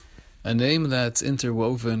A name that's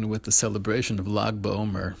interwoven with the celebration of Lag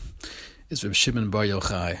BaOmer is Reb Shimon Bar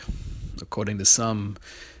Yochai. According to some,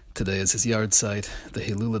 today is his yahrzeit, the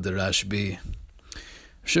Hilula de Rashbi.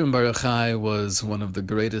 Shimon Bar Yochai was one of the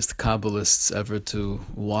greatest Kabbalists ever to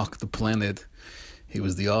walk the planet. He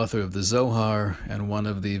was the author of the Zohar and one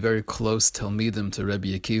of the very close Talmidim to Rebbe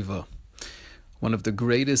Akiva. One of the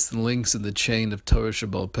greatest links in the chain of Torah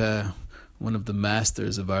Shebaal Peh, one of the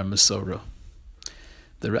masters of our Masorah.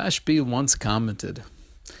 The Rashbi once commented,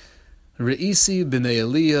 Re'isi b'nei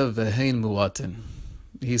Aliyah v'hein muatin.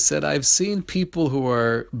 He said, I've seen people who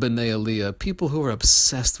are b'nei Aliyah, people who are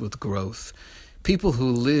obsessed with growth, people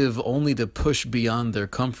who live only to push beyond their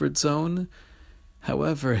comfort zone.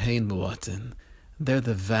 However, hein muatin, they're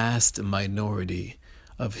the vast minority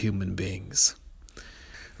of human beings.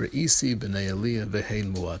 Re'isi b'nei Aliyah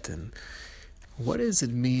v'hein muatin. What does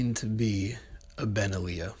it mean to be a ben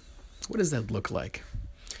Aliyah? What does that look like?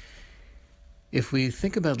 If we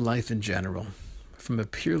think about life in general, from a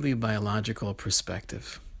purely biological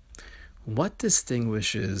perspective, what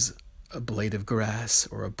distinguishes a blade of grass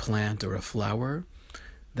or a plant or a flower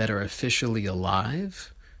that are officially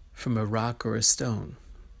alive from a rock or a stone?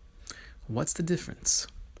 What's the difference?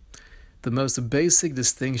 The most basic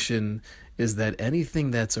distinction is that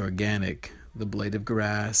anything that's organic, the blade of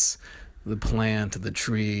grass, the plant, the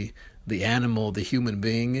tree, the animal, the human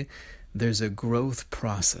being, there's a growth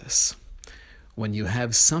process. When you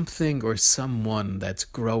have something or someone that's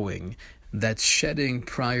growing, that's shedding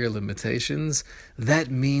prior limitations, that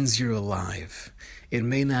means you're alive. It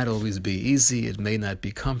may not always be easy, it may not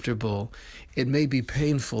be comfortable, it may be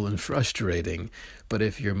painful and frustrating, but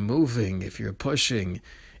if you're moving, if you're pushing,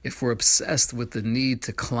 if we're obsessed with the need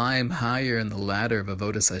to climb higher in the ladder of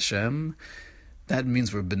Avodas Hashem, that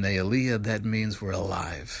means we're b'nei Aliyah, that means we're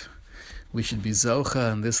alive. We should be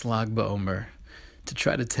zocha in this Lag BaOmer to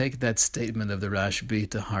try to take that statement of the Rashbi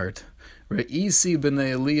to heart. Re'isi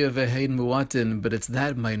b'nei Aliyah v'hein muatin, but it's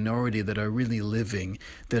that minority that are really living,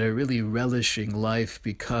 that are really relishing life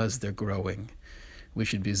because they're growing. We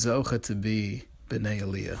should be zocha to be b'nei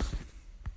Aliyah.